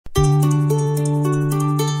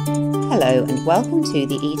Hello and welcome to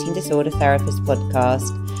the Eating Disorder Therapist podcast.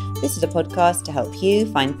 This is a podcast to help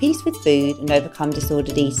you find peace with food and overcome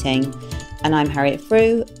disordered eating. And I'm Harriet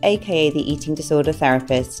Frew, aka the Eating Disorder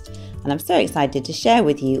Therapist. And I'm so excited to share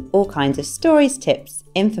with you all kinds of stories, tips,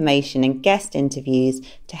 information and guest interviews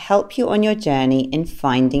to help you on your journey in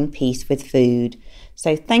finding peace with food.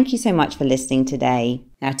 So thank you so much for listening today.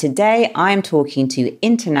 Now today I am talking to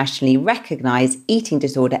internationally recognised eating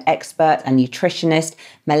disorder expert and nutritionist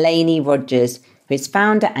Melainie Rogers, who is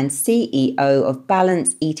founder and CEO of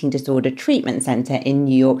Balance Eating Disorder Treatment Centre in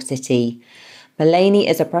New York City. Melainie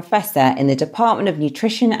is a professor in the Department of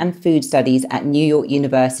Nutrition and Food Studies at New York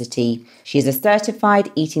University. She is a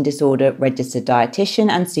certified eating disorder registered dietitian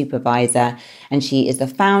and supervisor, and she is the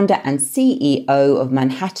founder and CEO of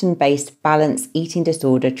Manhattan-based Balance Eating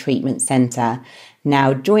Disorder Treatment Centre,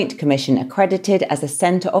 now Joint Commission Accredited as a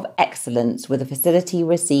Centre of Excellence with a facility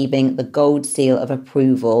receiving the Gold Seal of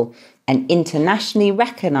Approval, an internationally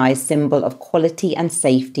recognised symbol of quality and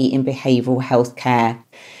safety in behavioural health care.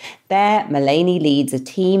 There, Melainie leads a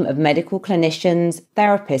team of medical clinicians,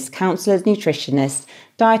 therapists, counsellors, nutritionists,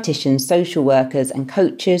 dietitians, social workers and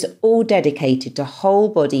coaches, all dedicated to whole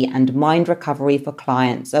body and mind recovery for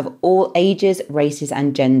clients of all ages, races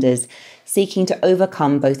and genders, seeking to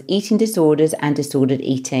overcome both eating disorders and disordered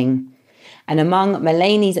eating. And among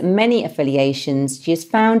Melainie's many affiliations, she is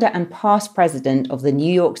founder and past president of the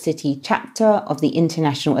New York City chapter of the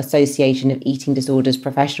International Association of Eating Disorders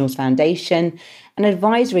Professionals Foundation, an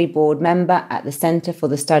advisory board member at the Center for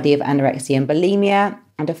the Study of Anorexia and Bulimia,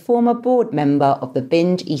 and a former board member of the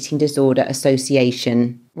Binge Eating Disorder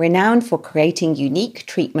Association. Renowned for creating unique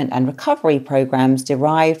treatment and recovery programs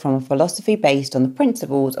derived from a philosophy based on the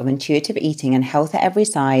principles of intuitive eating and health at every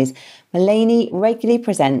size, Melainie regularly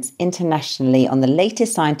presents internationally on the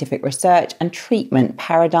latest scientific research and treatment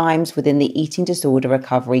paradigms within the eating disorder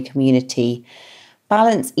recovery community.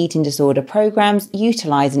 Balanced eating disorder programs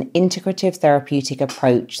utilize an integrative therapeutic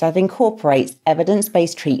approach that incorporates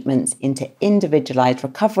evidence-based treatments into individualized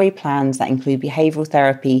recovery plans that include behavioral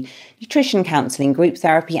therapy, nutrition counseling, group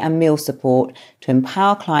therapy, and meal support to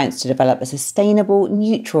empower clients to develop a sustainable,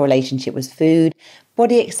 neutral relationship with food,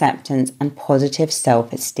 body acceptance, and positive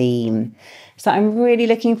self-esteem. So I'm really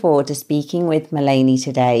looking forward to speaking with Melainie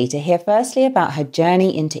today to hear firstly about her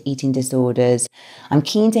journey into eating disorders. I'm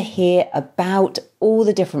keen to hear about all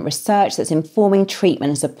the different research that's informing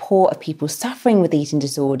treatment and support of people suffering with eating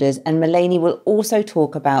disorders. And Melainie will also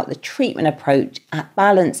talk about the treatment approach at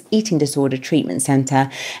Balance Eating Disorder Treatment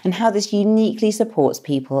Centre and how this uniquely supports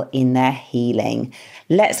people in their healing.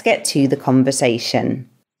 Let's get to the conversation.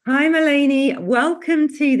 Hi, Melainie. Welcome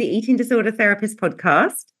to the Eating Disorder Therapist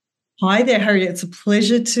podcast. Hi there, Harriet. It's a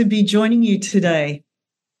pleasure to be joining you today.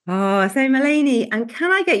 So Melainie, and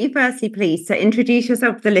can I get you firstly, please, to introduce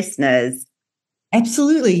yourself to the listeners?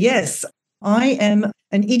 Absolutely, yes. I am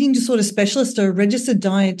an eating disorder specialist, a registered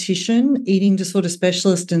dietitian, eating disorder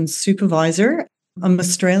specialist and supervisor. I'm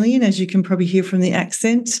Australian, as you can probably hear from the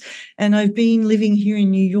accent, and I've been living here in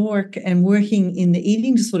New York and working in the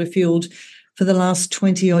eating disorder field for the last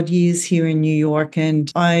 20-odd years here in New York,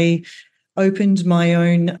 and I opened my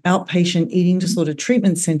own outpatient eating disorder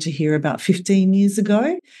treatment centre here about 15 years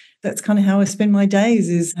ago. That's kind of how I spend my days,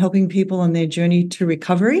 is helping people on their journey to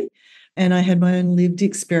recovery. And I had my own lived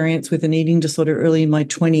experience with an eating disorder early in my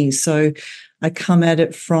 20s. So I come at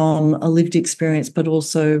it from a lived experience, but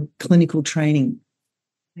also clinical training.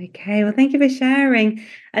 Okay, well, thank you for sharing.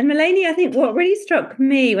 And Melainie, I think what really struck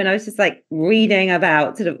me when I was just reading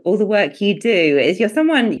about sort of all the work you do is you've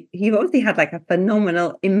obviously had a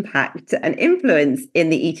phenomenal impact and influence in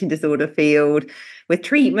the eating disorder field with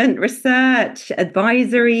treatment, research,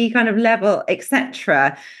 advisory kind of level,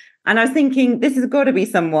 etc. And I was thinking, this has got to be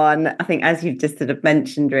someone, I think, as you've just sort of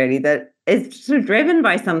mentioned, really, that is sort of driven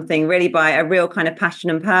by something, really by a real kind of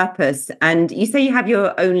passion and purpose. And you say you have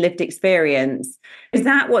your own lived experience. Is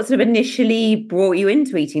that what sort of initially brought you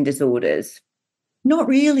into eating disorders? Not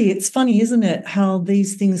really. It's funny, isn't it, how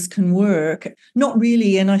these things can work? Not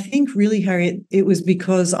really. And I think really, Harriet, it was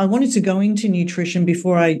because I wanted to go into nutrition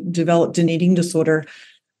before I developed an eating disorder.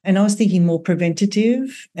 And I was thinking more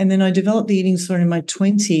preventative. And then I developed the eating disorder in my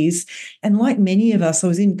 20s. And like many of us, I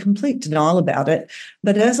was in complete denial about it.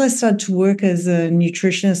 But as I started to work as a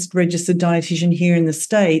nutritionist, registered dietitian here in the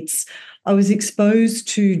States, I was exposed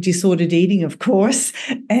to disordered eating, of course,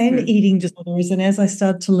 and eating disorders. And as I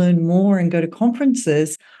started to learn more and go to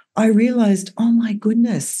conferences, I realized, oh my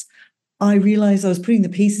goodness, I realized I was putting the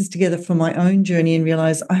pieces together for my own journey and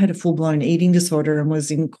realized I had a full-blown eating disorder and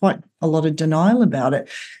was in quite a lot of denial about it.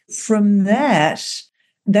 From that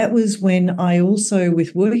was when I also,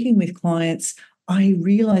 with working with clients, I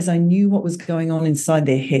realized I knew what was going on inside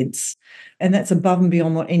their heads. And that's above and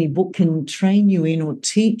beyond what any book can train you in or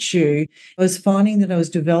teach you. I was finding that I was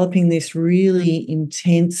developing this really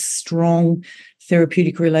intense, strong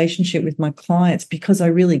therapeutic relationship with my clients because I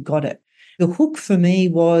really got it. The hook for me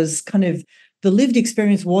was kind of the lived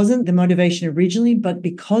experience wasn't the motivation originally, but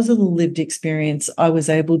because of the lived experience, I was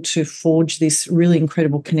able to forge this really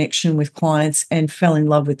incredible connection with clients and fell in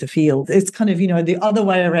love with the field. It's kind of, the other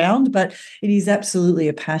way around, but it is absolutely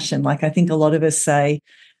a passion. Like I think a lot of us say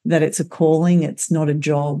that it's a calling, it's not a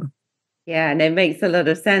job. Yeah, and it makes a lot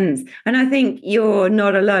of sense. And I think you're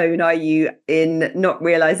not alone, are you, in not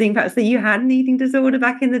realizing perhaps that you had an eating disorder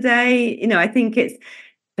back in the day? I think it's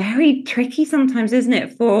very tricky sometimes, isn't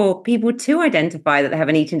it, for people to identify that they have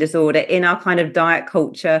an eating disorder in our kind of diet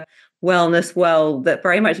culture, wellness world that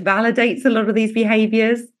very much validates a lot of these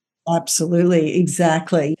behaviors. Absolutely,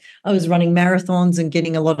 exactly. I was running marathons and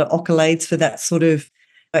getting a lot of accolades for that sort of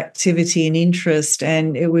activity and interest.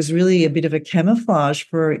 And it was really a bit of a camouflage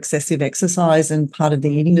for excessive exercise and part of the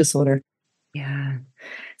eating disorder. Yeah.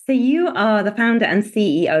 So you are the founder and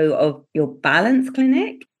CEO of your Balance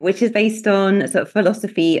Clinic, which is based on sort of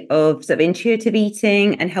philosophy of sort of intuitive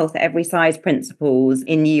eating and health at every size principles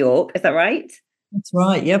in New York. Is that right? That's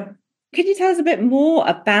right. Yep. Could you tell us a bit more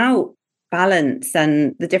about Balance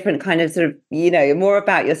and the different kind of sort of, more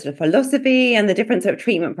about your sort of philosophy and the different sort of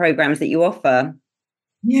treatment programs that you offer?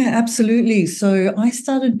 Yeah, absolutely. So I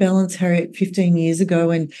started Balance, Harriet, 15 years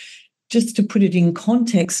ago. And just to put it in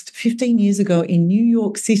context, 15 years ago in New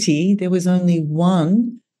York City, there was only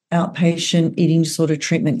one outpatient eating disorder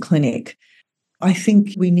treatment clinic. I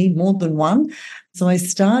think we need more than one. So I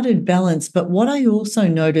started Balance. But what I also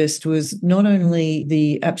noticed was not only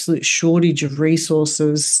the absolute shortage of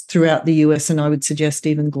resources throughout the US, and I would suggest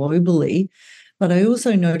even globally, but I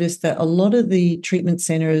also noticed that a lot of the treatment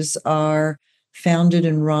centers are founded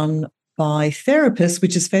and run by therapists,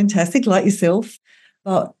 which is fantastic, like yourself.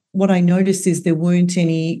 But what I noticed is there weren't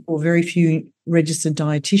any or very few registered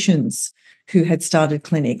dietitians who had started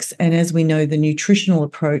clinics. And as we know, the nutritional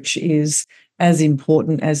approach is as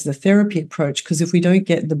important as the therapy approach, because if we don't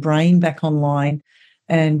get the brain back online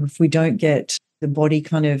and if we don't get the body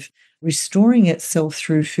kind of restoring itself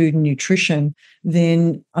through food and nutrition,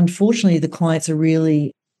 then unfortunately the clients are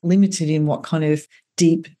really limited in what kind of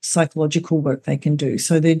deep psychological work they can do.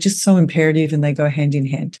 So they're just so imperative and they go hand in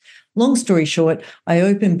hand. Long story short, I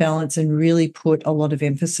opened Balance and really put a lot of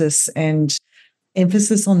emphasis on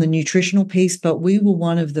the nutritional piece, but we were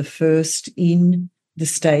one of the first in the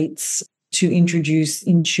States to introduce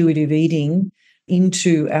intuitive eating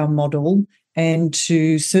into our model and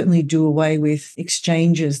to certainly do away with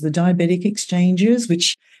exchanges, the diabetic exchanges,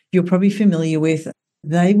 which you're probably familiar with.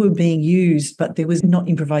 They were being used, but there was not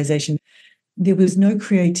improvisation. There was no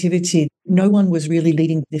creativity. No one was really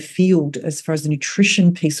leading the field as far as the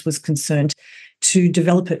nutrition piece was concerned to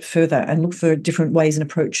develop it further and look for different ways and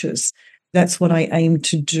approaches. That's what I aimed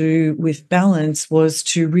to do with Balance, was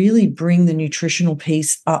to really bring the nutritional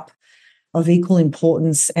piece up of equal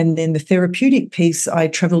importance. And then the therapeutic piece, I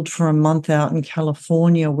traveled for a month out in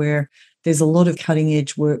California where there's a lot of cutting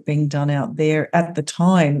edge work being done out there. At the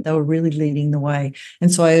time, they were really leading the way.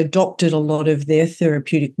 And so I adopted a lot of their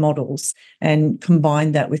therapeutic models and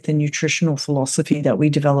combined that with the nutritional philosophy that we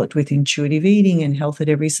developed with intuitive eating and health at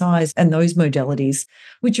every size and those modalities,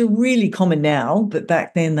 which are really common now, but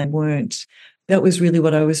back then they weren't. That was really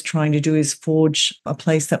what I was trying to do, is forge a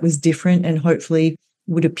place that was different and hopefully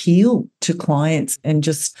would appeal to clients and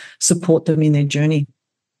just support them in their journey.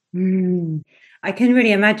 I can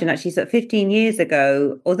really imagine, actually, so 15 years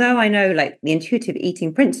ago, although I know like the intuitive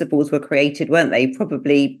eating principles were created, weren't they?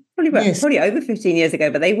 Probably over 15 years ago,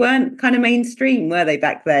 but they weren't kind of mainstream, were they,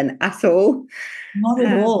 back then at all? Not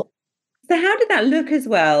at all. So how did that look as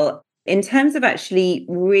well in terms of actually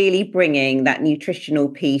really bringing that nutritional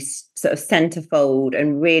piece sort of centerfold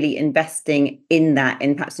and really investing in that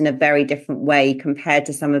in perhaps in a very different way compared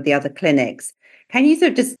to some of the other clinics? Can you sort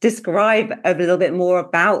of just describe a little bit more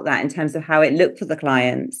about that in terms of how it looked for the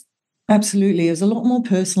clients? Absolutely. It was a lot more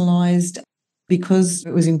personalised because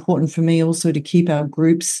it was important for me also to keep our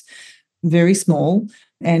groups very small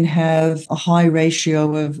and have a high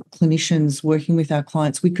ratio of clinicians working with our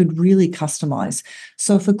clients. We could really customise.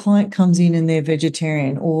 So if a client comes in and they're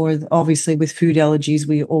vegetarian, or obviously with food allergies,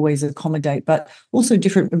 we always accommodate, but also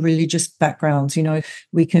different religious backgrounds,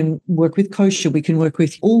 we can work with kosher, we can work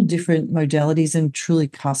with all different modalities and truly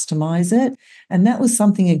customise it. And that was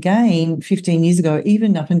something, again, 15 years ago,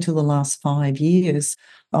 even up until the last 5 years,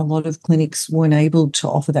 a lot of clinics weren't able to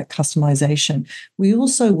offer that customization. We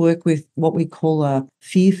also work with what we call a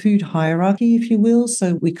fear food hierarchy, if you will.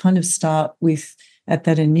 So we kind of start with, at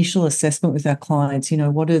that initial assessment with our clients,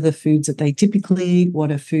 what are the foods that they typically eat?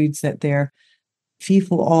 What are foods that they're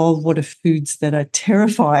fearful of? What are foods that are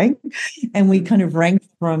terrifying? And we kind of rank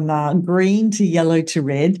from green to yellow to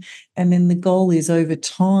red. And then the goal is, over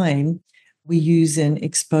time, we use an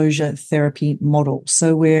exposure therapy model.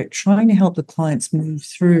 So we're trying to help the clients move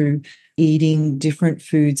through eating different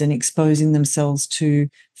foods and exposing themselves to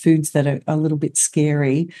foods that are a little bit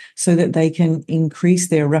scary, so that they can increase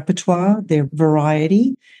their repertoire, their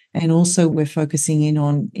variety. And also we're focusing in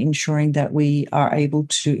on ensuring that we are able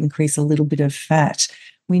to increase a little bit of fat.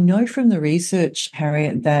 We know from the research,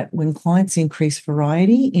 Harriet, that when clients increase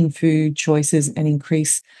variety in food choices and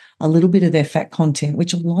increase a little bit of their fat content,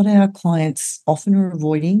 which a lot of our clients often are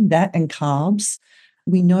avoiding, that and carbs,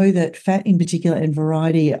 we know that fat in particular and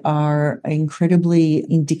variety are incredibly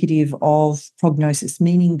indicative of prognosis,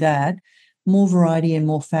 meaning that more variety and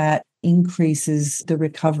more fat increases the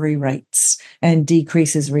recovery rates and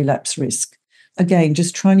decreases relapse risk. Again,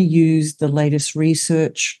 just trying to use the latest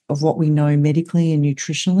research of what we know medically and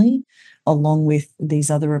nutritionally, along with these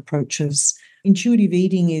other approaches. Intuitive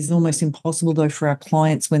eating is almost impossible, though, for our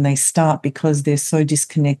clients when they start, because they're so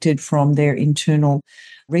disconnected from their internal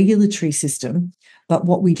regulatory system. But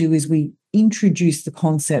what we do is we introduce the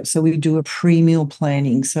concept. So we do a pre-meal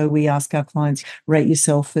planning. So we ask our clients, rate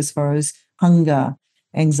yourself as far as hunger,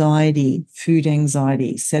 anxiety, food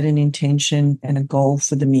anxiety, set an intention and a goal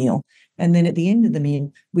for the meal. And then at the end of the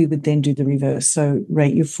meal, we would then do the reverse. So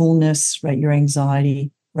rate your fullness, rate your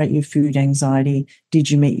anxiety, rate your food anxiety. Did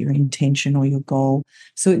you meet your intention or your goal?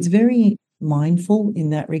 So it's very mindful in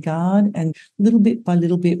that regard. And little bit by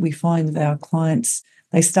little bit, we find that our clients,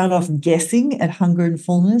 they start off guessing at hunger and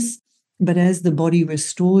fullness, but as the body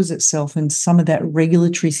restores itself and some of that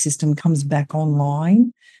regulatory system comes back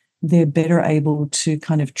online, they're better able to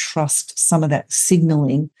kind of trust some of that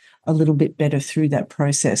signaling a little bit better through that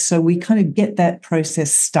process. So we kind of get that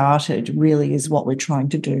process started, really, is what we're trying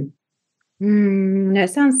to do. No, it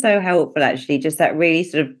sounds so helpful, actually, just that really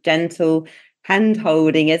sort of gentle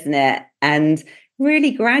hand-holding, isn't it? And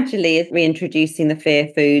really gradually reintroducing the fear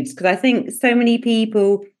foods, because I think so many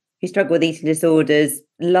people who struggle with eating disorders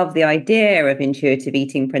love the idea of intuitive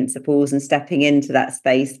eating principles and stepping into that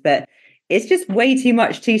space, but it's just way too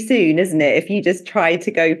much too soon, isn't it? If you just try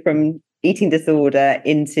to go from eating disorder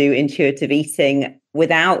into intuitive eating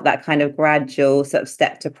without that kind of gradual sort of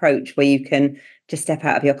stepped approach where you can just step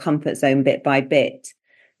out of your comfort zone bit by bit.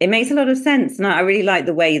 It makes a lot of sense. And I really like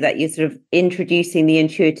the way that you're sort of introducing the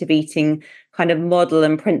intuitive eating kind of model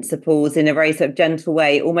and principles in a very sort of gentle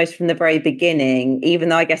way, almost from the very beginning, even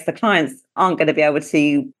though I guess the clients aren't going to be able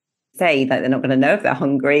to say that they're not going to know if they're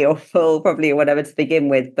hungry or full, probably, or whatever to begin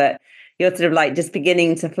with. But you're sort of like just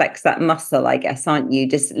beginning to flex that muscle, I guess, aren't you?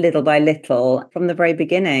 Just little by little from the very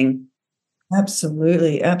beginning.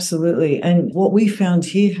 Absolutely, absolutely. And what we found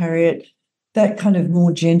here, Harriet, that kind of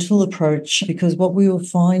more gentle approach, because what we were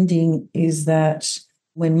finding is that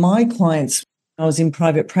when my clients, I was in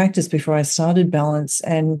private practice before I started Balance,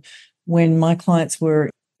 and when my clients were,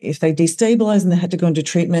 if they destabilized and they had to go into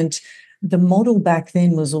treatment, the model back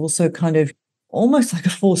then was also kind of almost like a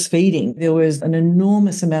force feeding. There was an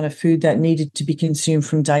enormous amount of food that needed to be consumed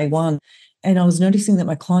from day one. And I was noticing that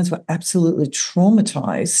my clients were absolutely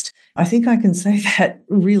traumatized. I think I can say that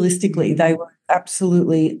realistically, they were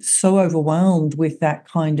absolutely so overwhelmed with that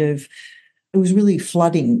kind of, it was really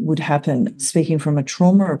flooding would happen. Speaking from a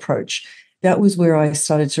trauma approach, that was where I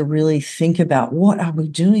started to really think about what are we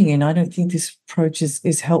doing? And I don't think this approach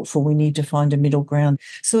is helpful. We need to find a middle ground.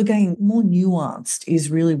 So again, more nuanced is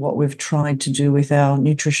really what we've tried to do with our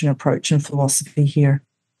nutrition approach and philosophy here.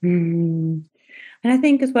 And I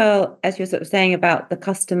think as well, as you're sort of saying about the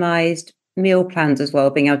customized meal plans as well,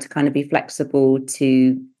 being able to kind of be flexible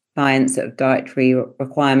to clients' sort of dietary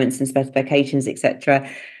requirements and specifications, etc.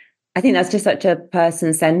 I think that's just such a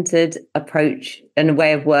person-centered approach and a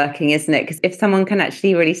way of working, isn't it? Because if someone can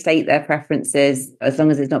actually really state their preferences, as long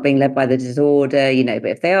as it's not being led by the disorder, but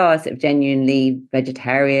if they are sort of genuinely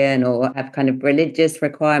vegetarian or have kind of religious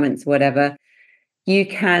requirements, whatever, you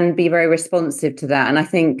can be very responsive to that. And I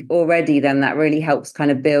think already then that really helps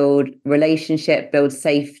kind of build relationship, build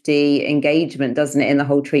safety, engagement, doesn't it, in the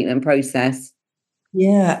whole treatment process?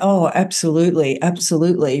 Yeah. Oh, absolutely.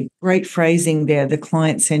 Absolutely. Great phrasing there, the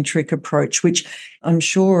client-centric approach, which I'm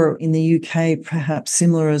sure in the UK, perhaps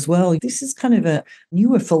similar as well. This is kind of a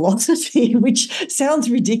newer philosophy, which sounds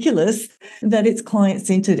ridiculous that it's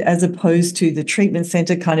client-centered as opposed to the treatment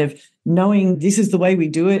center kind of knowing this is the way we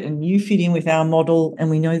do it and you fit in with our model. And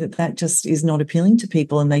we know that that just is not appealing to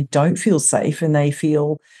people and they don't feel safe and they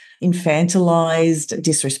feel infantilized,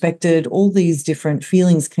 disrespected. All these different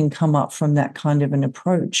feelings can come up from that kind of an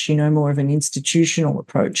approach, more of an institutional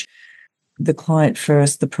approach. The client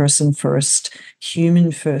first, the person first,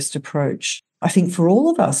 human first approach. I think for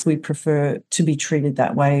all of us, we prefer to be treated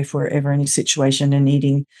that way if we're ever in a situation and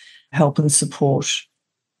needing help and support.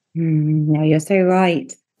 Yeah, you're so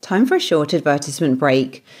right. Time for a short advertisement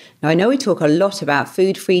break. Now, I know we talk a lot about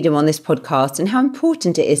food freedom on this podcast and how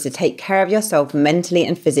important it is to take care of yourself mentally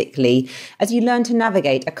and physically as you learn to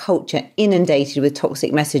navigate a culture inundated with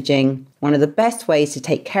toxic messaging. One of the best ways to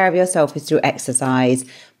take care of yourself is through exercise,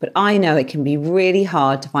 but I know it can be really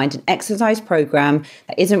hard to find an exercise program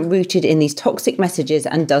that isn't rooted in these toxic messages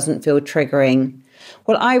and doesn't feel triggering.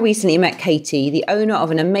 Well, I recently met Katie, the owner of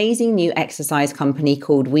an amazing new exercise company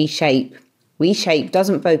called WeShape. WeShape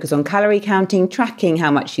doesn't focus on calorie counting, tracking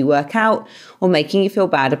how much you work out, or making you feel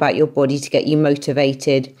bad about your body to get you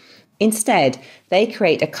motivated. Instead, they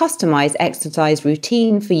create a customized exercise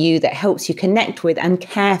routine for you that helps you connect with and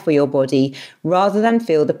care for your body rather than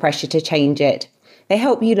feel the pressure to change it. They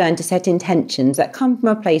help you learn to set intentions that come from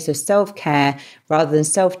a place of self-care rather than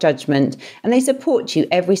self-judgment, and they support you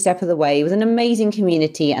every step of the way with an amazing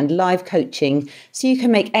community and live coaching so you can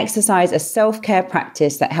make exercise a self-care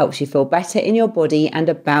practice that helps you feel better in your body and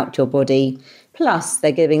about your body. Plus,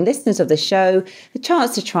 they're giving listeners of the show the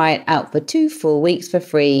chance to try it out for 2 full weeks for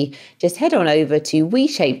free. Just head on over to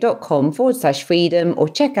weshape.com/freedom or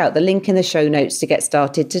check out the link in the show notes to get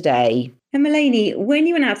started today. And Melainie, when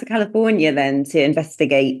you went out to California then to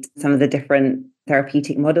investigate some of the different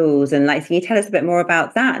therapeutic models, and can you tell us a bit more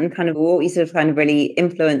about that and kind of what you really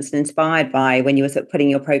influenced and inspired by when you were sort of putting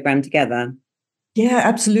your program together? Yeah,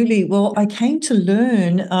 absolutely. Well, I came to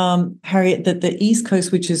learn, Harriet, that the East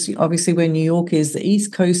Coast, which is obviously where New York is, the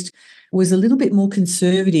East Coast was a little bit more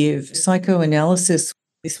conservative. Psychoanalysis,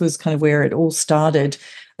 this was kind of where it all started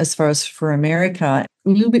as far as for America, a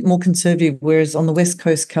little bit more conservative, whereas on the West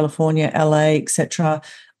Coast, California, LA, etc.,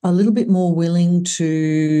 a little bit more willing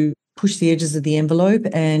to push the edges of the envelope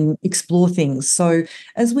and explore things. So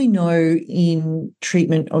as we know in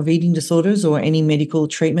treatment of eating disorders or any medical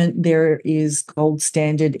treatment, there is gold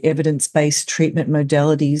standard evidence-based treatment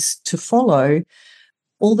modalities to follow.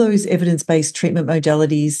 All those evidence-based treatment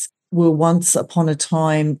modalities were once upon a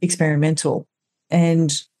time experimental.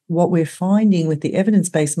 And what we're finding with the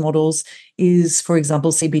evidence-based models is, for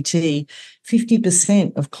example, CBT,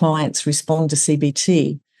 50% of clients respond to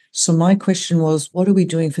CBT. So my question was, what are we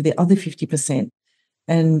doing for the other 50%?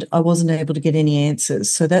 And I wasn't able to get any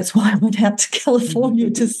answers. So that's why I went out to California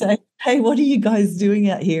to say, hey, what are you guys doing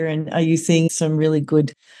out here? And are you seeing some really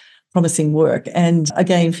good, promising work? And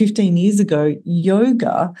again, 15 years ago,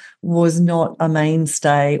 yoga was not a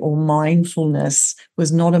mainstay, or mindfulness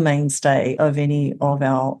was not a mainstay of any of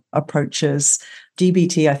our approaches.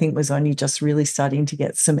 DBT, I think, was only just really starting to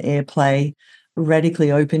get some airplay. Radically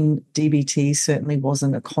open DBT certainly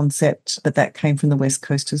wasn't a concept, but that came from the West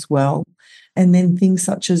Coast as well. And then things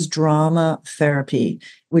such as drama therapy,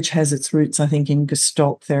 which has its roots, I think, in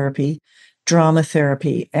Gestalt therapy, drama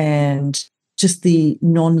therapy, and just the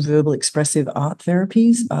non-verbal expressive art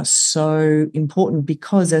therapies are so important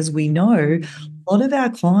because, as we know, a lot of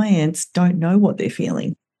our clients don't know what they're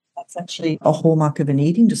feeling. That's actually a hallmark of an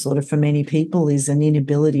eating disorder for many people, is an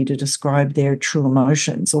inability to describe their true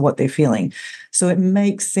emotions or what they're feeling. So it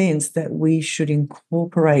makes sense that we should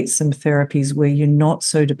incorporate some therapies where you're not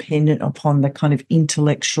so dependent upon the kind of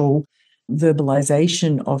intellectual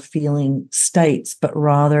verbalization of feeling states, but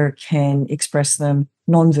rather can express them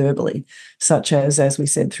non-verbally, such as we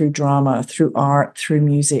said, through drama, through art, through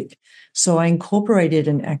music. So I incorporated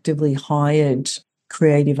and actively hired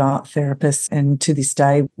creative art therapists. And to this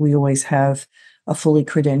day, we always have a fully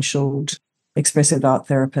credentialed expressive art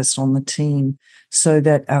therapist on the team so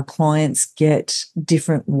that our clients get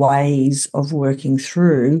different ways of working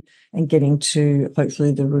through and getting to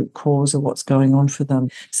hopefully the root cause of what's going on for them.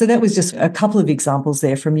 So that was just a couple of examples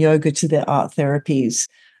there, from yoga to the art therapies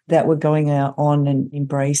that were going on and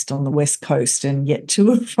embraced on the West Coast and yet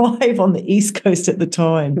to arrive on the East Coast at the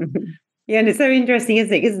time. Yeah, and it's so interesting,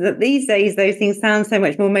 isn't it? Because these days those things sound so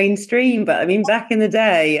much more mainstream. But I mean, back in the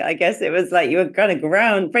day, I guess it was like you were kind of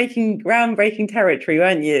groundbreaking territory,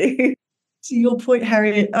 weren't you? To your point,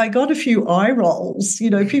 Harriet, I got a few eye rolls.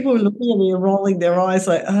 People were looking at me and rolling their eyes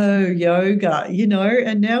like, oh, yoga,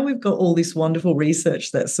 and now we've got all this wonderful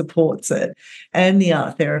research that supports it and the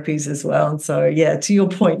art therapies as well. And so, yeah, to your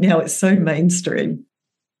point now, it's so mainstream.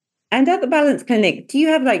 And at the Balance Clinic, do you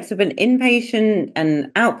have like sort of an inpatient and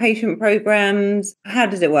outpatient programs? How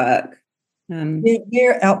does it work?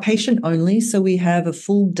 We're outpatient only. So we have a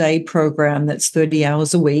full day program that's 30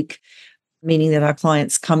 hours a week, meaning that our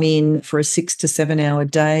clients come in for a 6 to 7 hour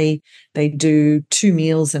day. They do 2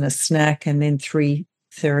 meals and a snack, and then 3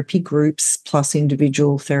 therapy groups plus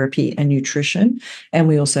individual therapy and nutrition. And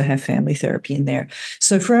we also have family therapy in there.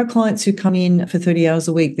 So for our clients who come in for 30 hours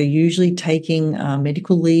a week, they're usually taking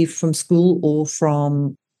medical leave from school or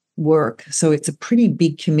from work. So it's a pretty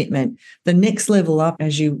big commitment. The next level up,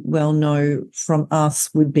 as you well know from us,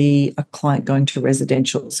 would be a client going to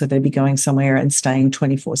residential. So they'd be going somewhere and staying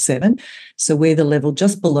 24/7. So we're the level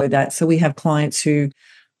just below that. So we have clients who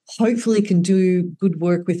hopefully can do good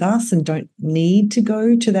work with us and don't need to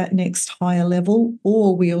go to that next higher level.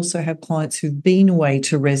 Or we also have clients who've been away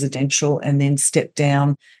to residential and then step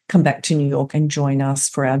down, come back to New York and join us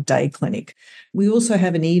for our day clinic. We also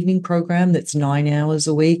have an evening program that's 9 hours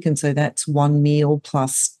a week. And so that's 1 meal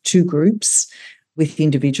plus 2 groups with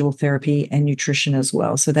individual therapy and nutrition as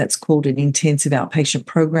well. So that's called an intensive outpatient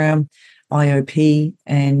program, IOP.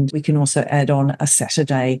 And we can also add on a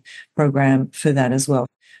Saturday program for that as well.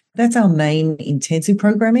 That's our main intensive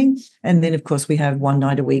programming. And then, of course, we have 1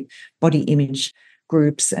 night a week body image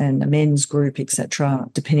groups and a men's group, etc.,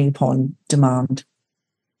 depending upon demand.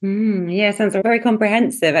 Yeah, sounds very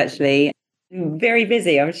comprehensive, actually. Very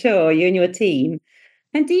busy, I'm sure, you and your team.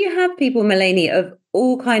 And do you have people, Melainie, of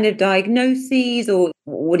all kind of diagnoses, or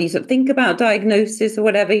what do you sort of think about diagnosis or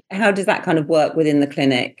whatever? How does that kind of work within the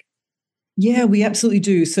clinic? Yeah, we absolutely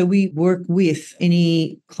do. So we work with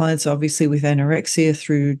any clients, obviously, with anorexia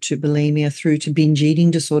through to bulimia, through to binge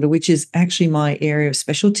eating disorder, which is actually my area of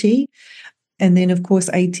specialty. And then, of course,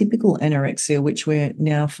 atypical anorexia, which we're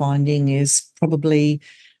now finding is probably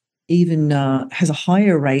even has a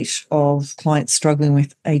higher rate of clients struggling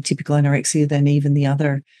with atypical anorexia than even the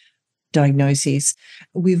other diagnoses.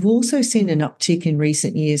 We've also seen an uptick in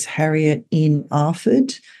recent years, Harriet, in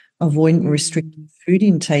ARFID, avoidant restricted food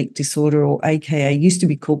intake disorder, or AKA used to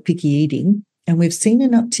be called picky eating. And we've seen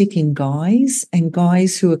an uptick in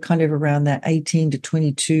guys who are kind of around that 18 to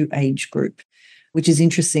 22 age group, which is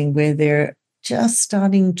interesting, where they're just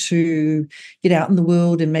starting to get out in the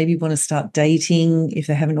world and maybe want to start dating if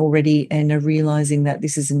they haven't already, and are realizing that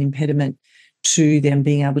this is an impediment to them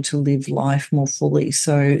being able to live life more fully.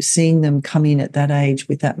 So seeing them come in at that age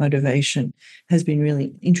with that motivation has been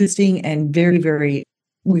really interesting and very, very,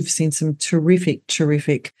 we've seen some terrific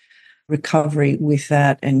recovery with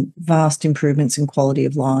that and vast improvements in quality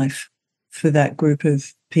of life for that group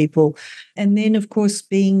of people. And then, of course,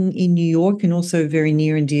 being in New York and also very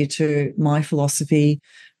near and dear to my philosophy,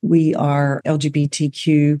 we are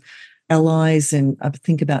LGBTQ allies, and I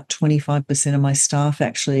think about 25% of my staff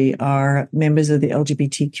actually are members of the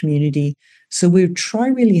LGBT community. So we try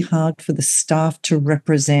really hard for the staff to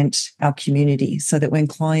represent our community so that when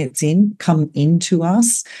clients come into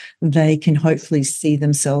us, they can hopefully see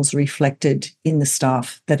themselves reflected in the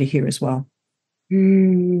staff that are here as well.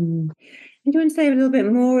 And do you want to say a little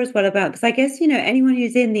bit more as well about, because I guess, anyone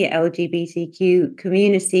who's in the LGBTQ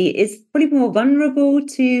community is probably more vulnerable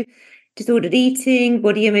to disordered eating,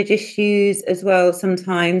 body image issues as well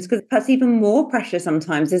sometimes, because perhaps even more pressure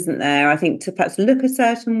sometimes, isn't there? I think to perhaps look a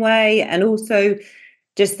certain way, and also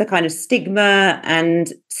just the kind of stigma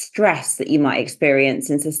and stress that you might experience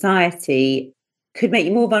in society could make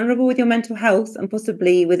you more vulnerable with your mental health and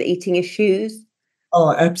possibly with eating issues.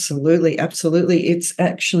 Oh, absolutely. Absolutely. It's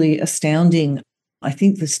actually astounding. I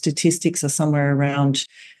think the statistics are somewhere around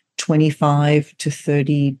 25 to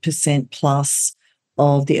 30% plus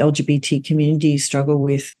of the LGBT community struggle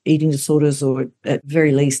with eating disorders, or at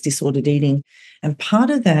very least disordered eating. And part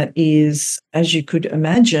of that is, as you could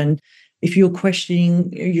imagine, if you're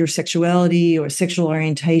questioning your sexuality or sexual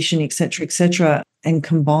orientation, et cetera, and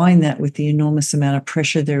combine that with the enormous amount of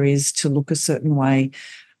pressure there is to look a certain way,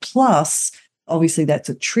 plus obviously that's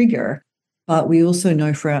a trigger, but we also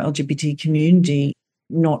know for our LGBT community,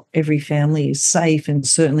 not every family is safe, and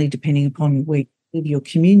certainly depending upon where your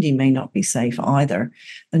community may not be safe either.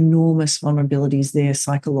 Enormous vulnerabilities there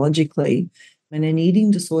psychologically. And an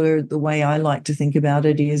eating disorder, the way I like to think about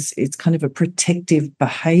it is it's kind of a protective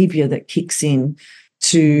behavior that kicks in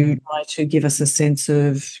to try to give us a sense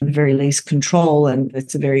of, at the very least, control. And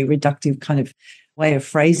it's a very reductive kind of way of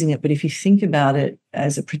phrasing it. But if you think about it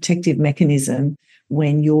as a protective mechanism,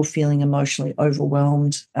 when you're feeling emotionally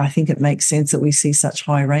overwhelmed. I think it makes sense that we see such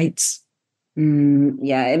high rates.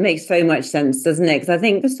 Yeah, it makes so much sense, doesn't it? Because I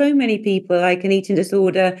think for so many people, like an eating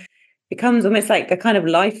disorder becomes almost like a kind of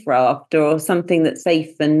life raft or something that's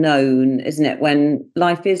safe and known, isn't it? When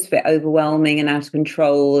life is a bit overwhelming and out of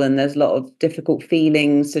control and there's a lot of difficult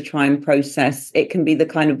feelings to try and process, it can be the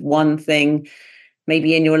kind of one thing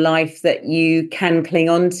maybe in your life that you can cling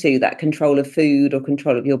on to, that control of food or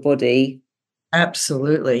control of your body.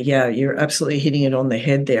 Absolutely. Yeah, you're absolutely hitting it on the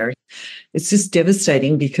head there. It's just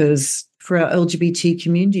devastating because for our LGBT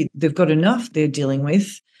community, they've got enough they're dealing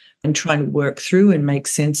with and trying to work through and make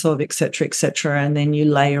sense of, et cetera, et cetera. And then you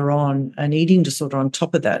layer on an eating disorder on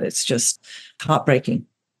top of that. It's just heartbreaking.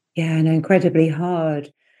 Yeah, and incredibly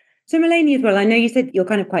hard. So, Melainie, as well, I know you said you're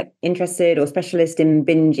kind of quite interested or specialist in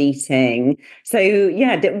binge eating. So,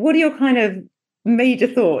 yeah, what are your kind of major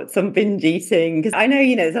thoughts on binge eating? Because I know,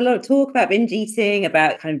 there's a lot of talk about binge eating,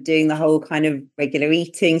 about kind of doing the whole kind of regular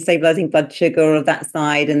eating, stabilizing blood sugar of that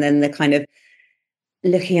side, and then the kind of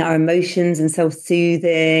looking at our emotions and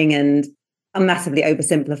self-soothing, and I'm massively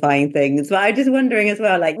oversimplifying things. But I'm just wondering as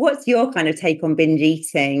well, like, what's your kind of take on binge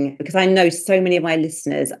eating? Because I know so many of my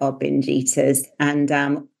listeners are binge eaters and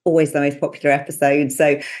always the most popular episode.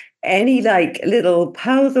 So any like little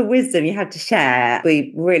pearls of wisdom you had to share,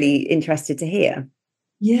 we're really interested to hear.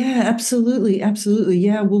 Yeah, absolutely. Absolutely.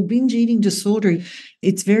 Yeah. Well, binge eating disorder,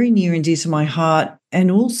 it's very near and dear to my heart. And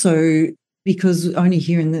also because only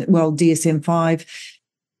here in DSM-5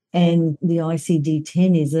 and the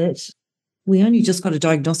ICD-10, is it? We only just got a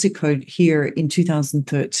diagnostic code here in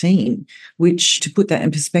 2013, which, to put that in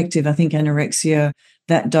perspective, I think anorexia,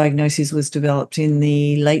 that diagnosis was developed in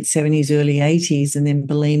the late 70s, early 80s, and then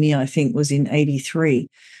bulimia, I think, was in 83.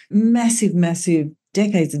 Massive, massive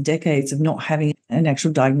decades and decades of not having an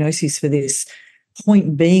actual diagnosis for this.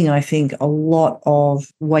 Point being, I think, a lot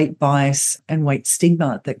of weight bias and weight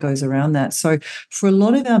stigma that goes around that. So for a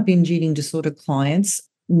lot of our binge eating disorder clients,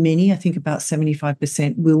 many, I think about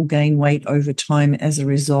 75%, will gain weight over time as a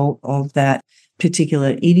result of that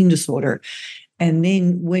particular eating disorder. And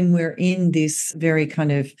then when we're in this very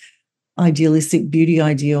kind of idealistic beauty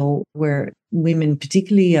ideal where women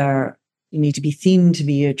particularly are, you need to be thin to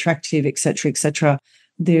be attractive, et cetera,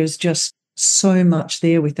 there's just so much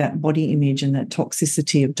there with that body image and that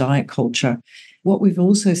toxicity of diet culture. What we've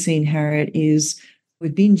also seen, Harriet, is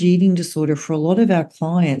with binge eating disorder, for a lot of our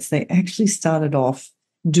clients, they actually started off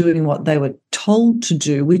doing what they were told to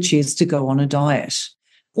do, which is to go on a diet.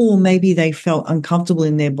 Or maybe they felt uncomfortable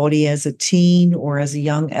in their body as a teen or as a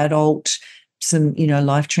young adult, some,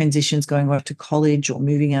 life transitions, going off to college or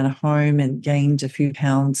moving out of home, and gained a few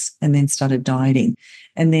pounds and then started dieting.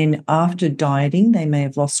 And then after dieting, they may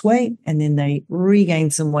have lost weight and then they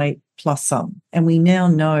regain some weight plus some. And we now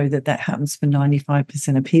know that that happens for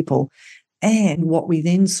 95% of people. And what we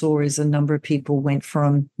then saw is a number of people went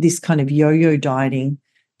from this kind of yo-yo dieting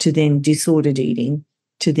to then disordered eating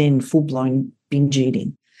to then full-blown binge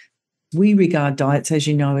eating. We regard diets, as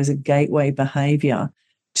you know, as a gateway behavior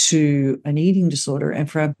to an eating disorder. And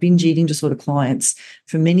for our binge eating disorder clients,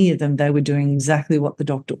 for many of them, they were doing exactly what the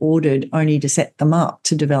doctor ordered, only to set them up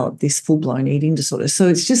to develop this full-blown eating disorder. So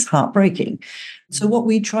it's just heartbreaking. So what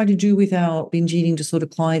we try to do with our binge eating disorder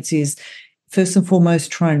clients is, first and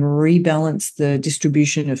foremost, try and rebalance the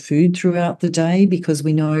distribution of food throughout the day, because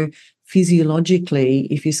we know physiologically,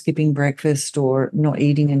 if you're skipping breakfast or not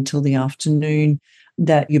eating until the afternoon,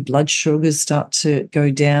 that your blood sugars start to go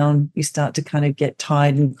down, you start to kind of get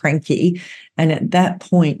tired and cranky. And at that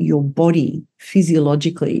point, your body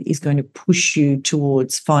physiologically is going to push you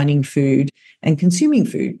towards finding food and consuming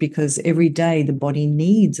food, because every day the body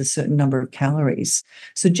needs a certain number of calories.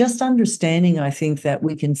 So just understanding, I think, that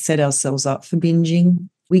we can set ourselves up for binging.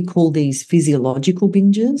 We call these physiological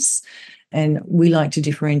binges. And we like to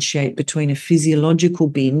differentiate between a physiological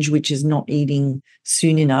binge, which is not eating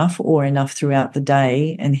soon enough or enough throughout the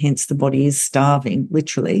day, and hence the body is starving,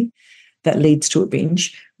 literally. That leads to a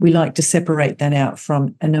binge. We like to separate that out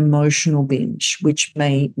from an emotional binge, which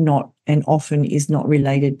may not and often is not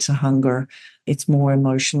related to hunger. It's more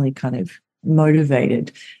emotionally kind of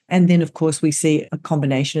motivated. And then, of course, we see a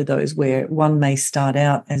combination of those where one may start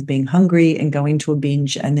out as being hungry and go into a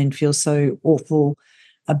binge and then feel so awful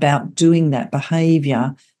about doing that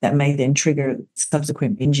behavior that may then trigger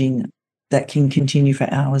subsequent binging that can continue for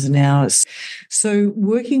hours and hours. So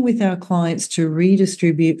working with our clients to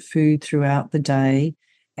redistribute food throughout the day,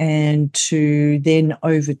 and to then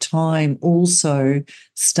over time also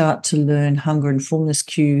start to learn hunger and fullness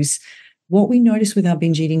cues. What we notice with our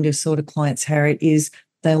binge eating disorder clients, Harriet, is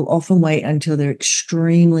they'll often wait until they're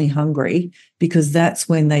extremely hungry, because that's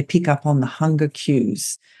when they pick up on the hunger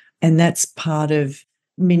cues. And that's part of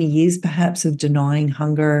many years perhaps of denying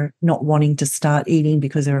hunger, not wanting to start eating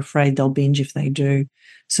because they're afraid they'll binge if they do.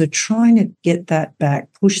 So trying to get that back,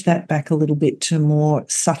 push that back a little bit to more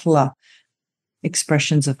subtler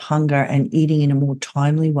expressions of hunger and eating in a more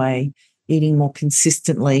timely way, eating more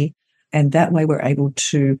consistently. And that way we're able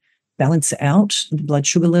to balance out the blood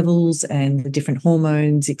sugar levels and the different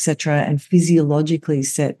hormones, etc., and physiologically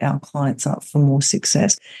set our clients up for more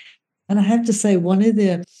success. And I have to say, one of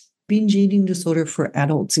the binge eating disorder for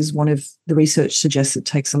adults is one of the research suggests it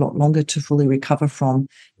takes a lot longer to fully recover from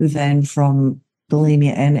than from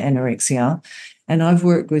bulimia and anorexia. And I've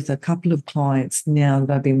worked with a couple of clients now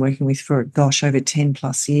that I've been working with for, over 10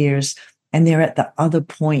 plus years. And they're at the other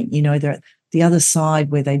point, they're at the other side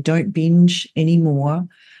where they don't binge anymore.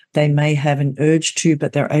 They may have an urge to,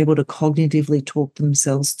 but they're able to cognitively talk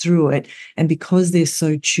themselves through it. And because they're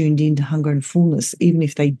so tuned into hunger and fullness, even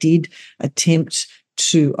if they did attempt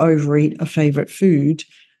to overeat a favorite food,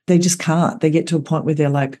 they just can't. They get to a point where they're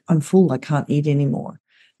like, I'm full, I can't eat anymore,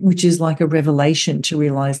 which is like a revelation to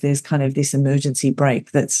realize there's kind of this emergency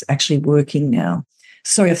brake that's actually working now.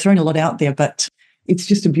 Sorry, I've thrown a lot out there, but it's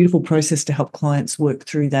just a beautiful process to help clients work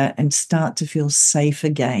through that and start to feel safe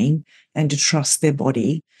again and to trust their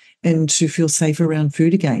body and to feel safe around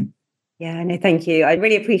food again. Yeah, no, thank you. I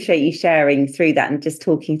really appreciate you sharing through that and just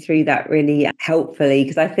talking through that really helpfully,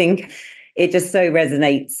 because I think it just so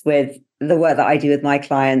resonates with the work that I do with my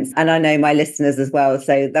clients. And I know my listeners as well.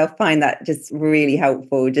 So they'll find that just really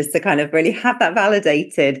helpful, just to kind of really have that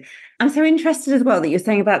validated. I'm so interested as well that you're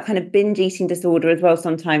saying about kind of binge eating disorder as well.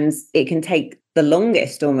 Sometimes it can take the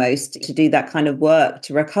longest almost to do that kind of work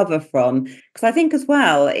to recover from. Because I think as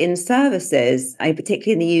well in services,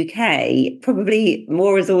 particularly in the UK, probably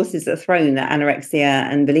more resources are thrown at anorexia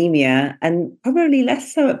and bulimia and probably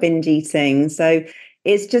less so at binge eating. So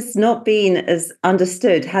it's just not been as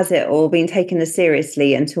understood, has it, or been taken as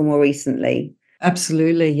seriously until more recently?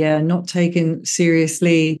 Absolutely, yeah, not taken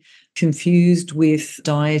seriously, confused with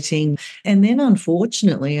dieting. And then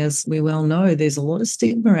unfortunately, as we well know, there's a lot of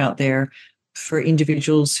stigma out there for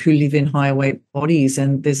individuals who live in higher weight bodies,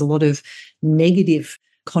 and there's a lot of negative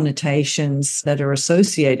connotations that are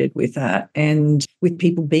associated with that, and with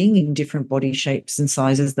people being in different body shapes and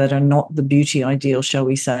sizes that are not the beauty ideal, shall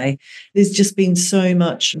we say. There's just been so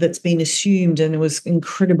much that's been assumed, and it was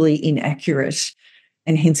incredibly inaccurate.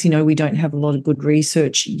 And hence, we don't have a lot of good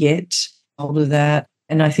research yet out of that.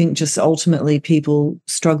 And I think just ultimately people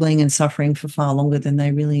struggling and suffering for far longer than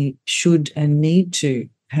they really should and need to,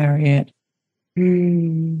 Harriet.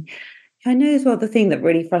 I know as well, the thing that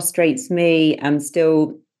really frustrates me, I'm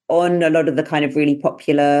still on a lot of the kind of really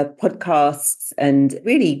popular podcasts and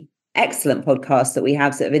really excellent podcasts that we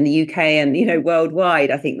have sort of in the UK and,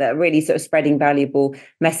 worldwide, I think that are really sort of spreading valuable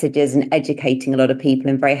messages and educating a lot of people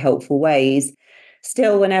in very helpful ways.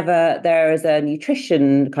 Still, whenever there is a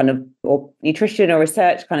nutrition or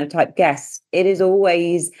research kind of type guest, it is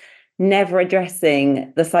always never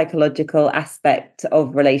addressing the psychological aspect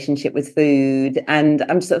of relationship with food. And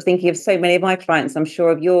I'm sort of thinking of so many of my clients, I'm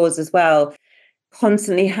sure of yours as well,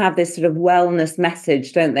 constantly have this sort of wellness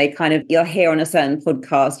message, don't they? Kind of, you'll hear on a certain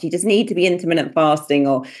podcast, you just need to be intermittent fasting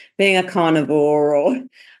or being a carnivore, or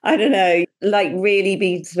I don't know, like really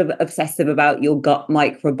be sort of obsessive about your gut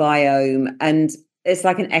microbiome. And it's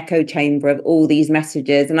like an echo chamber of all these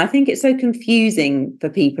messages. And I think it's so confusing for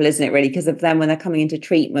people, isn't it, really? Because of them, when they're coming into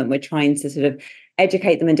treatment, we're trying to sort of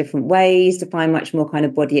educate them in different ways, to find much more kind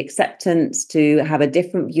of body acceptance, to have a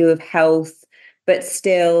different view of health. But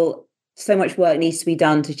still, so much work needs to be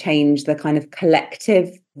done to change the kind of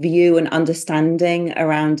collective view and understanding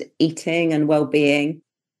around eating and well-being.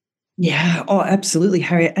 Yeah, oh, absolutely,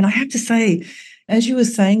 Harriet. And I have to say, as you were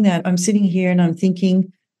saying that, I'm sitting here and I'm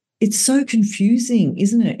thinking, it's so confusing,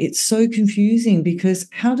 isn't it? It's so confusing, because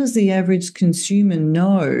how does the average consumer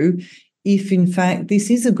know if, in fact,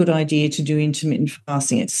 this is a good idea to do intermittent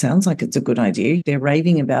fasting? It sounds like it's a good idea. They're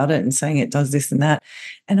raving about it and saying it does this and that.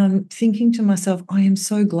 And I'm thinking to myself, I am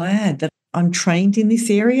so glad that I'm trained in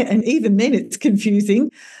this area. And even then it's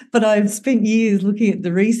confusing. But I've spent years looking at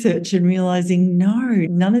the research and realizing, no,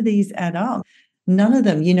 none of these add up. None of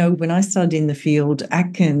them. When I started in the field,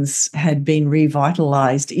 Atkins had been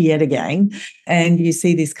revitalized yet again. And you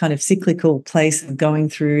see this kind of cyclical place of going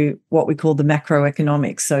through what we call the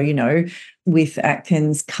macroeconomics. So, with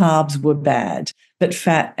Atkins, carbs were bad, but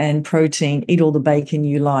fat and protein, eat all the bacon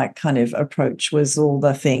you like kind of approach was all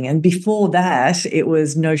the thing. And before that, it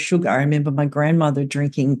was no sugar. I remember my grandmother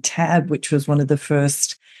drinking Tab, which was one of the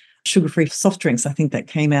first sugar-free soft drinks, I think, that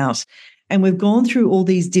came out. And we've gone through all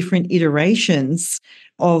these different iterations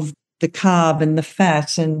of the carb and the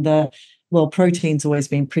fat and protein's always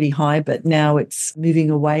been pretty high, but now it's moving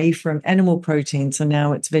away from animal protein. So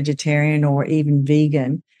now it's vegetarian or even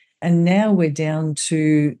vegan. And now we're down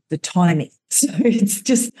to the timing. So it's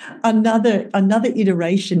just another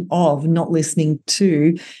iteration of not listening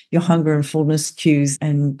to your hunger and fullness cues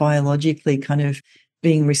and biologically kind of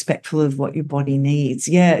being respectful of what your body needs.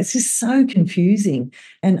 Yeah, it's just so confusing.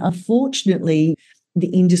 And unfortunately, the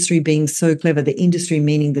industry being so clever, the industry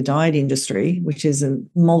meaning the diet industry, which is a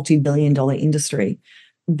multi-billion-dollar industry,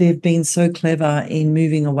 they've been so clever in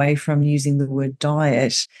moving away from using the word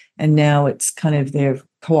diet. And now it's kind of, they've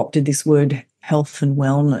co-opted this word health and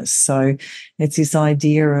wellness. So it's this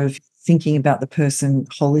idea of thinking about the person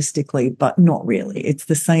holistically, but not really. It's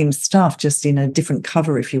the same stuff, just in a different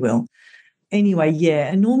cover, if you will. Anyway,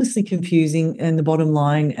 yeah, enormously confusing. And the bottom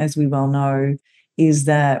line, as we well know, is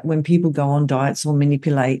that when people go on diets or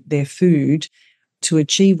manipulate their food to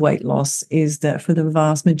achieve weight loss, is that for the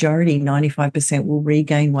vast majority, 95% will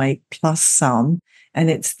regain weight plus some. And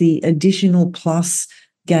it's the additional plus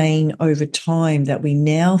gain over time that we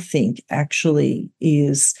now think actually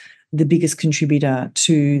is the biggest contributor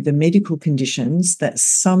to the medical conditions that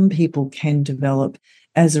some people can develop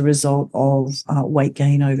as a result of weight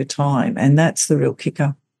gain over time. And that's the real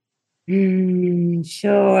kicker.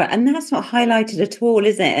 Sure. And that's not highlighted at all,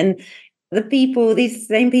 is it? And these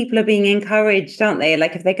same people are being encouraged, aren't they?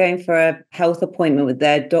 Like if they're going for a health appointment with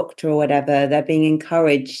their doctor or whatever, they're being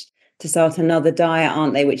encouraged to start another diet,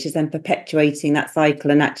 aren't they? Which is then perpetuating that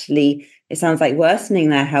cycle. And actually, it sounds like worsening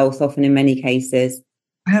their health often in many cases.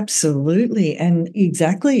 Absolutely. And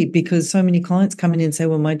exactly, because so many clients come in and say,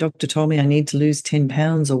 well, my doctor told me I need to lose 10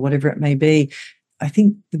 pounds or whatever it may be. I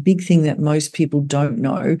think the big thing that most people don't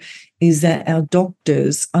know is that our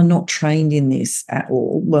doctors are not trained in this at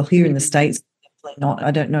all. Well, here in the States, definitely not.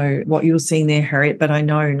 I don't know what you're seeing there, Harriet, but I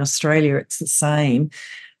know in Australia it's the same.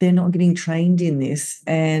 They're not getting trained in this.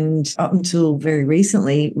 And up until very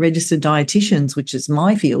recently, registered dietitians, which is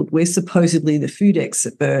my field, we're supposedly the food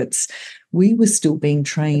experts. We were still being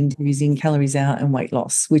trained using calories out and weight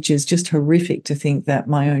loss, which is just horrific to think that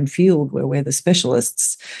my own field, where we're the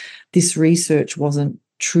specialists, this research wasn't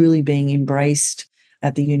truly being embraced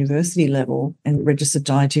at the university level. And registered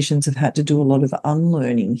dietitians have had to do a lot of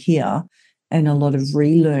unlearning here and a lot of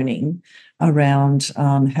relearning around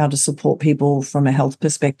how to support people from a health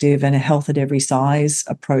perspective, and a health at every size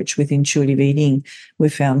approach with intuitive eating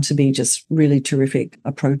we've found to be just really terrific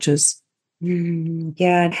approaches.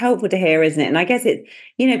 Yeah, helpful to hear, isn't it? And I guess it's,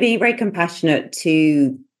 being very compassionate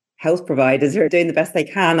to health providers who are doing the best they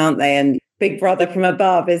can, aren't they? And Big Brother from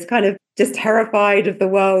above is kind of just terrified of the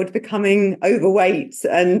world becoming overweight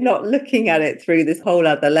and not looking at it through this whole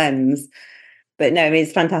other lens. But no, I mean,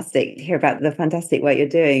 it's fantastic to hear about the fantastic work you're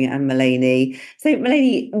doing, Melainie. So,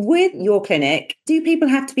 Melainie, with your clinic, do people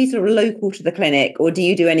have to be sort of local to the clinic, or do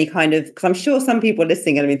you do any kind of, because I'm sure some people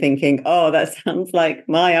listening are going to be thinking, oh, that sounds like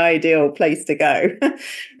my ideal place to go.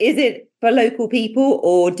 Is it for local people,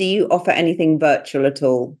 or do you offer anything virtual at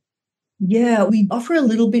all? Yeah, we offer a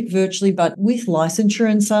little bit virtually, but with licensure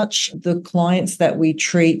and such, the clients that we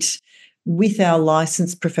treat with our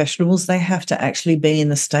licensed professionals, they have to actually be in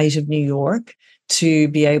the state of New York to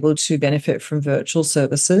be able to benefit from virtual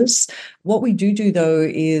services. What we do though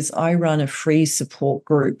is I run a free support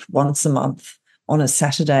group once a month on a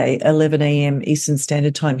Saturday, 11 a.m. Eastern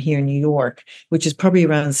Standard Time here in New York, which is probably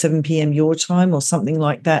around 7 p.m. your time or something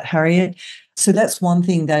like that, Harriet. So that's one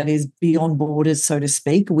thing that is beyond borders, so to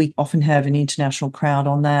speak. We often have an international crowd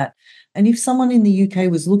on that. And if someone in the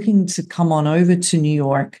UK was looking to come on over to New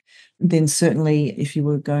York, then certainly if you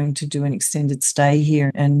were going to do an extended stay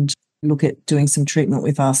here and look at doing some treatment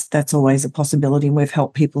with us, that's always a possibility. And we've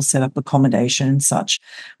helped people set up accommodation and such.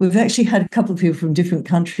 We've actually had a couple of people from different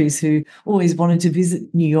countries who always wanted to visit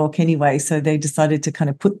New York anyway. So they decided to kind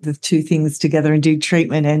of put the two things together and do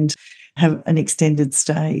treatment and have an extended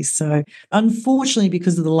stay. So unfortunately,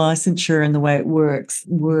 because of the licensure and the way it works,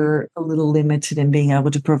 we're a little limited in being able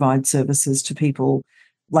to provide services to people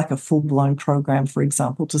like a full-blown program, for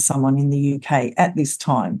example, to someone in the UK at this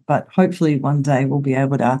time. But hopefully one day we'll be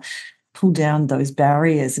able to pull down those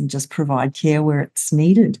barriers and just provide care where it's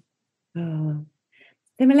needed. Oh.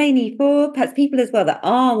 So Melainie, for perhaps people as well that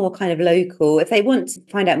are more kind of local, if they want to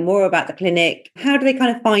find out more about the clinic, how do they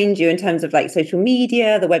kind of find you in terms of like social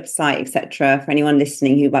media, the website, etc., for anyone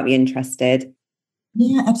listening who might be interested?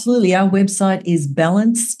 Yeah, absolutely. Our website is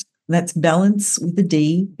Balanced. That's balance with a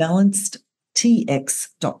D, balanced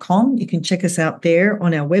tx.com. You can check us out there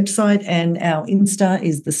on our website, and our Insta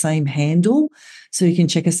is the same handle. So you can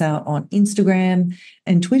check us out on Instagram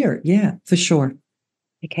and Twitter. Yeah, for sure.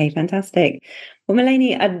 Okay, fantastic. Well,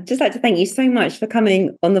 Melainie, I'd just like to thank you so much for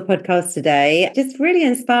coming on the podcast today. Just really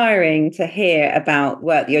inspiring to hear about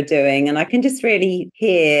work you're doing. And I can just really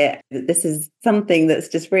hear that this is something that's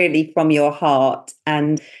just really from your heart,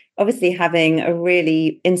 and obviously having a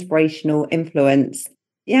really inspirational influence.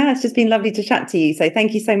 Yeah, it's just been lovely to chat to you. So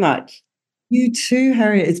thank you so much. You too,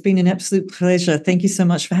 Harriet. It's been an absolute pleasure. Thank you so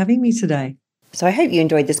much for having me today. So I hope you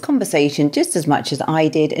enjoyed this conversation just as much as I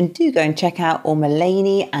did, and do go and check out all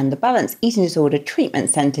Melainie and the Balanced Eating Disorder Treatment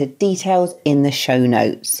Centre details in the show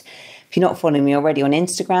notes. If you're not following me already on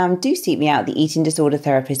Instagram, do seek me out, the Eating Disorder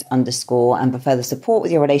Therapist _. And for further support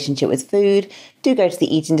with your relationship with food, do go to the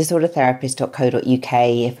eatingdisordertherapist.co.uk.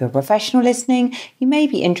 If you're a professional listening, you may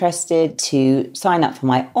be interested to sign up for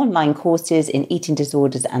my online courses in eating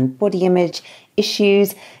disorders and body image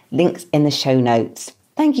issues. Links in the show notes.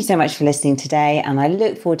 Thank you so much for listening today, and I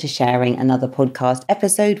look forward to sharing another podcast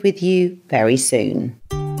episode with you very soon.